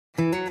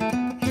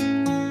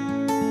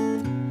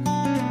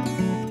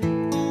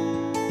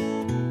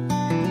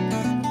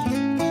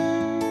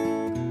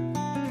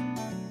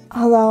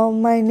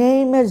my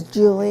name is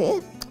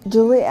Julie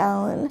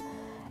Allen,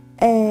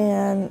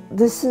 and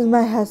this is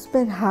my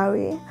husband,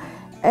 Howie,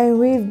 and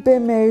we've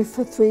been married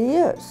for 3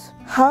 years.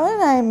 Howie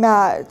and I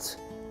met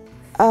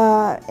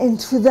in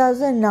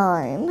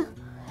 2009,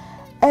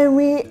 and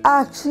we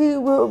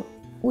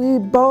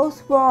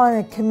both were on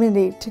a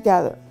committee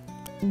together,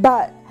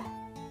 but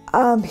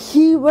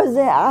he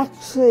wasn't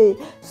actually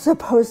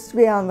supposed to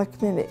be on the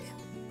committee.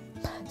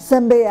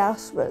 Somebody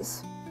else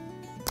was.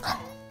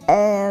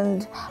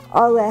 And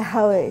I'll let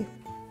Howie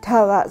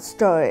tell that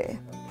story.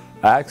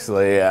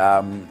 Actually,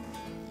 I'm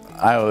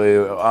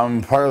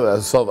part of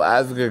a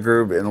self-advocate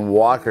group in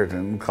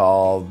Walkerton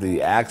called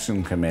the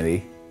Action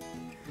Committee.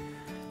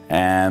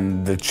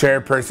 And the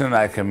chairperson of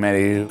that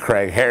committee,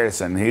 Craig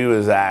Harrison, he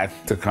was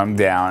asked to come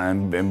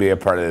down and be a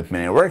part of the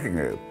committee working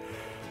group.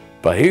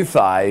 But he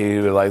thought he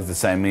would like to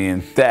send me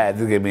instead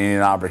to give me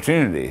an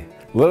opportunity.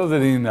 Little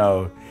did he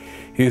know,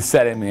 he's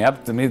setting me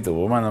up to meet the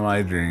woman of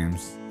my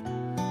dreams.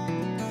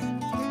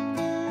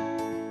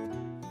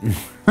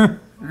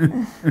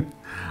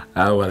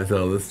 I want to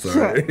tell this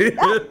story. Sure.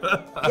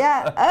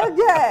 Yeah,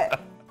 okay.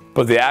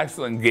 But the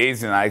actual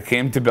engagement, I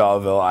came to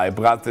Belleville, I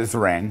brought this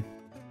ring.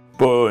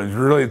 But it was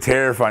really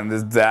terrifying,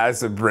 this dad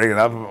to bring it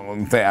up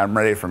and say, I'm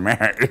ready for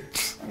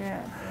marriage.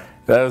 Yeah.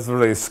 That was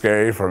really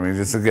scary for me,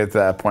 just to get to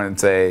that point and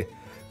say,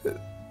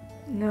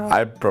 no.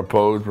 I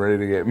proposed, ready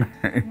to get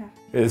married. Yeah.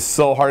 It's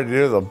so hard to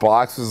do, the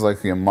box was like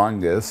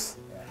humongous.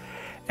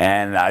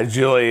 And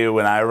Julie,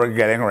 when I was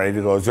getting ready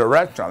to go to a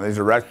restaurant, there's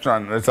a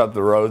restaurant that's up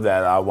the road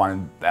that I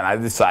wanted, and I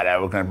decided I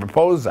was going to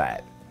propose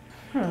at.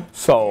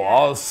 So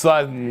all of a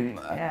sudden,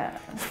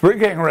 we're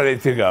getting ready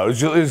to go.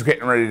 Julie's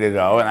getting ready to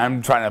go, and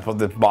I'm trying to put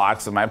the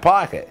box in my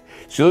pocket.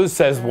 Julie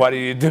says, what are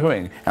you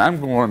doing? And I'm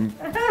going,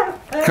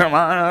 come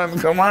on,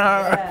 come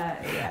on.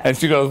 And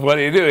she goes, what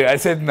are you doing? I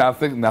said,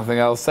 nothing, nothing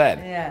else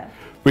said.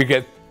 We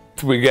get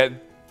to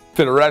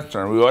the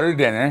restaurant, we order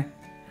dinner,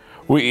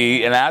 we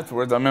eat, and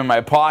afterwards I'm in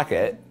my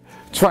pocket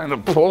trying to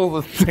pull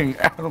the thing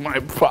out of my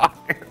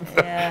pocket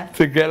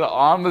to get it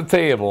on the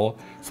table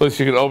so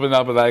she could open it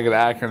up and I could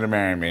ask her to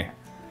marry me.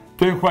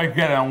 Didn't quite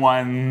get on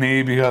one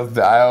knee because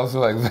the aisles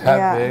were like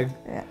that big.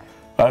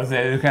 I was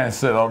just kind of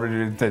stood over to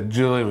her and said,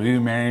 Julie, will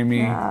you marry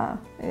me? Yeah.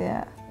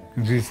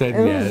 And she said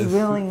yes. It was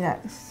really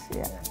nice,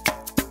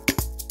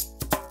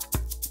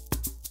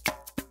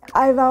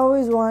 I've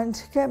always wanted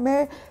to get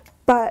married,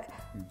 but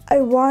I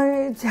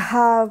wanted to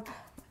have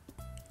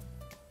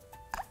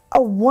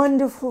a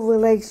wonderful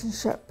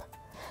relationship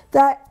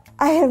that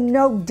I have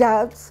no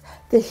doubts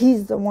that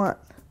he's the one,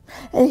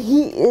 and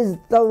he is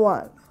the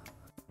one.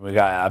 We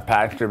got a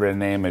pastor by the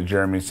name of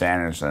Jeremy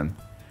Sanderson.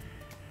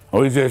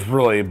 We just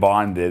really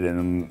bonded,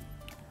 and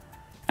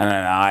then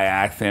I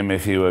asked him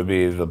if he would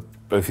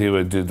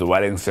do the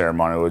wedding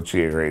ceremony, which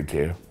he agreed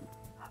to.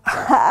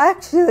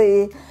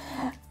 Actually,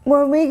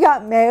 when we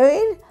got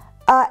married,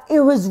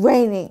 it was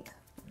raining.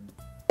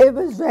 It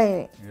was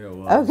raining. Yeah,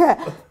 well. Okay,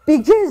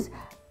 because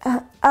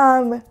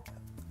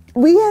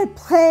we had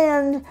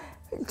planned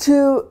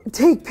to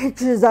take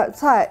pictures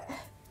outside.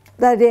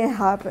 That didn't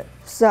happen.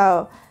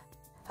 So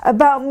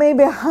about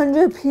maybe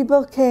 100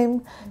 people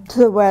came to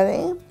the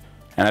wedding.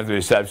 And at the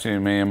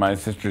reception, me and my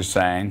sister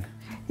sang.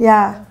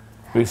 Yeah.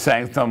 We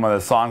sang some of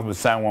the songs we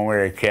sang when we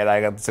were a kid.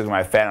 I got to sing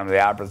my Phantom of the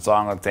Opera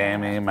song with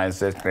Tammy and my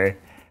sister.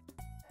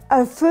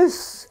 Our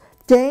first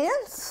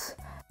dance,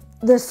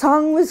 the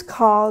song was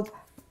called,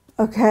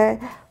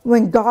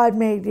 When God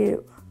Made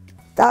You.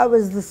 That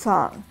was the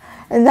song.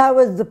 And that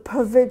was the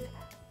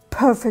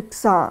perfect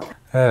song.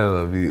 I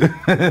love you.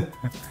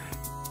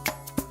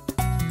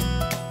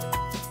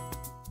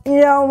 You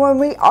know, when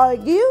we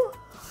argue,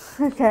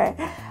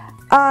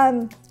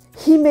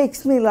 he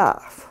makes me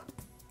laugh.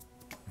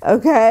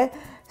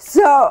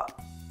 So,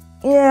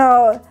 you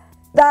know,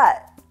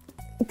 that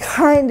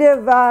kind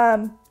of,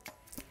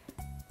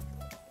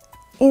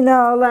 you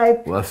know,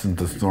 like... Lessens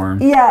the storm.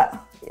 Yeah,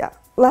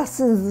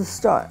 lessens the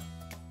storm.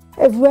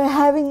 If we're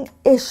having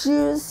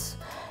issues,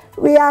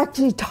 we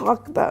actually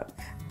talk about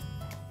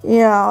it. You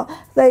know,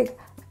 like,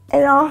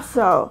 and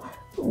also,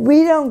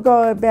 we don't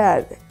go to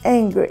bed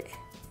angry.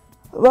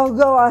 We'll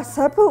go our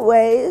separate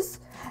ways,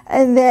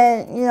 and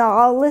then, you know,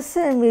 I'll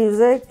listen to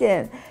music,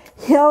 and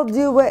he'll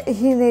do what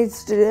he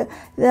needs to do,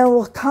 then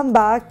we'll come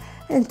back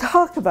and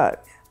talk about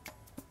it.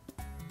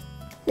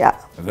 Yeah.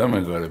 And then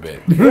we go to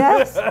bed.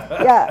 Yes,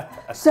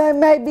 So it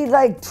might be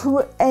like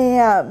 2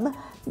 a.m.,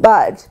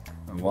 but...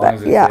 As long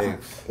as it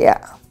takes.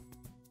 Yeah.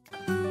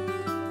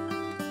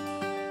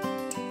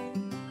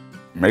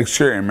 Make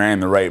sure you're marrying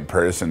the right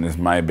person is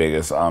my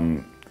biggest.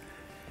 If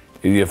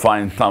you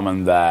find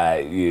someone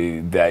that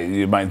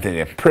you might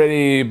think is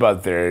pretty,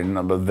 but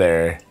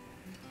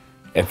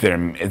if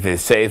they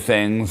say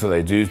things or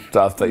they do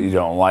stuff that you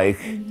don't like,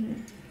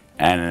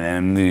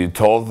 and you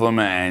told them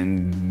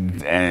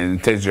and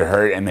it says you're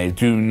hurt and they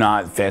do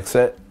not fix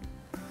it,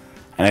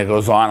 and it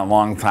goes on a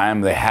long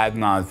time, they have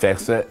not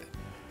fixed it,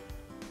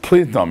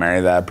 please don't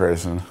marry that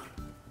person.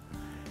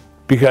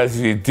 Because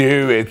if you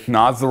do, it's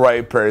not the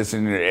right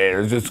person.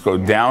 It'll just go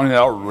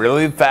downhill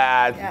really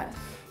fast.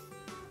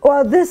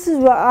 well, this is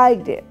what I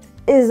did,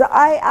 is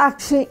I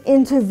actually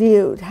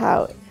interviewed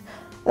Howie.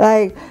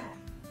 Like,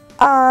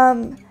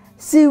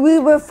 see, we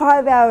were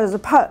 5 hours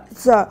apart,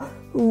 so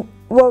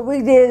what we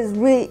did is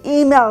we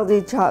emailed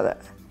each other.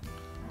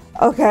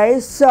 Okay,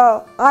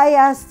 so I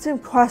asked him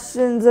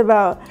questions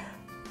about,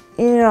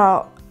 you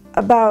know,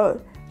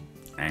 about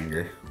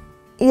anger.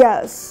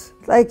 Yes,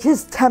 like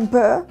his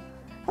temper,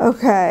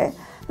 okay,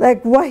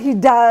 like what he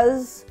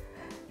does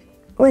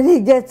when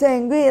he gets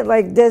angry,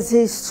 like does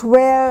he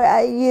swear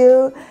at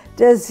you,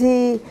 does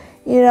he,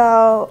 you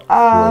know,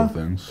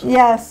 things.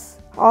 Yes,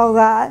 all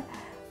that,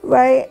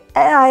 right?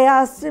 And I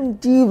asked him,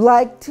 do you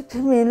like to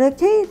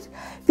communicate?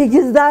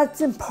 Because that's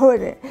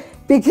important.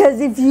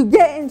 Because if you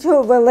get into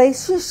a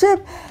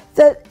relationship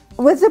that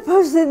with a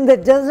person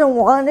that doesn't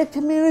want to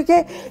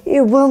communicate,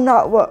 it will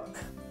not work,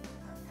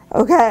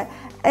 okay?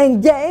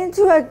 And get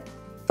into a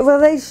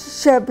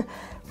relationship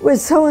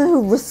with someone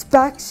who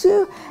respects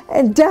you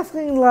and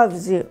definitely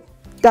loves you,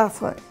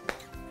 definitely.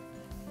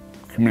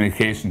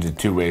 Communication's a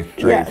two-way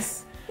street.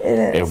 Yes,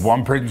 it is. If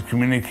one person's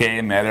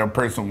communicating, the other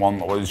person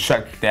will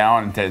shut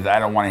down and says, I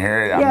don't want to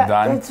hear it, I'm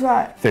done. That's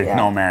right. There's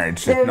no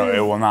marriage. It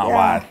will not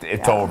last.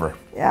 It's over.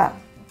 Yeah.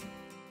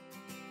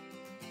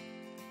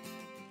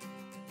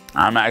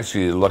 I'm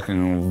actually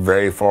looking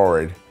very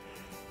forward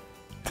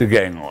to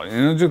getting old.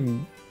 You know, just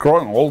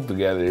growing old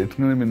together. It's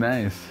gonna be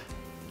nice.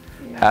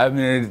 Yeah. Having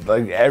her,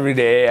 like, every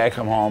day I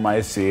come home, I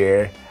see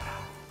her.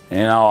 You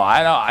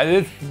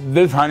know,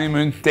 this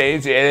honeymoon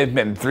stage, it has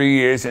been 3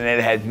 years and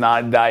it has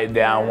not died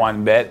down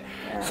one bit.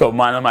 Yeah. So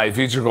one of my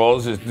future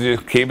goals is to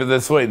just keep it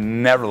this way,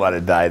 never let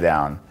it die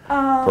down.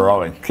 We're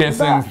always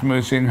kissing,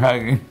 smooching,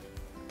 hugging.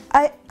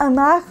 I'm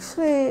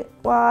actually,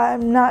 well,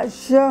 I'm not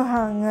sure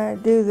how I'm gonna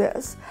do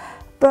this,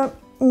 but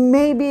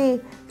maybe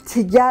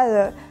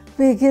together,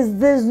 because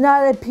there's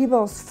not a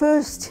people's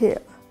first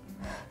here.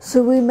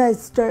 So we might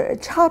start a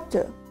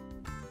chapter.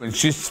 When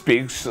she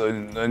speaks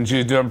and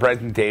she's doing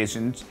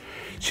presentations,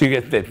 she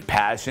gets this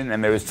passion,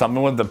 and there was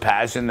something with the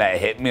passion that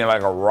hit me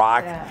like a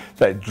rock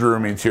that drew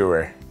me to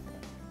her.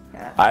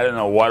 Yeah. I don't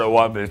know what it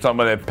was, but it's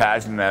something with that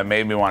passion that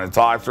made me want to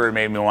talk to her,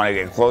 made me want to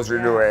get closer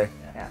to her,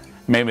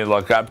 made me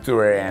look up to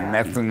her, and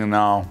next thing you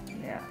know,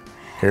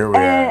 here we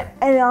are.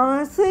 And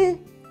honestly,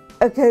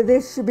 okay,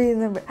 this should be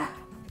in the,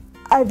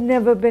 I've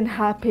never been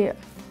happier.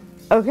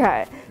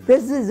 Okay,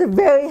 this is a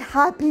very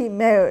happy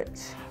marriage.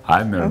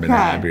 I've never been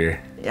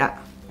happier. Yeah.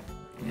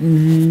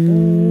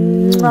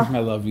 I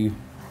love you.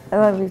 I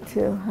love you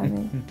too,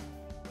 honey.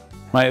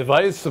 My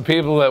advice to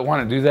people that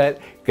want to do that,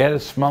 get a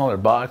smaller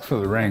box for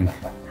the ring.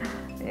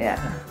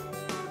 Yeah.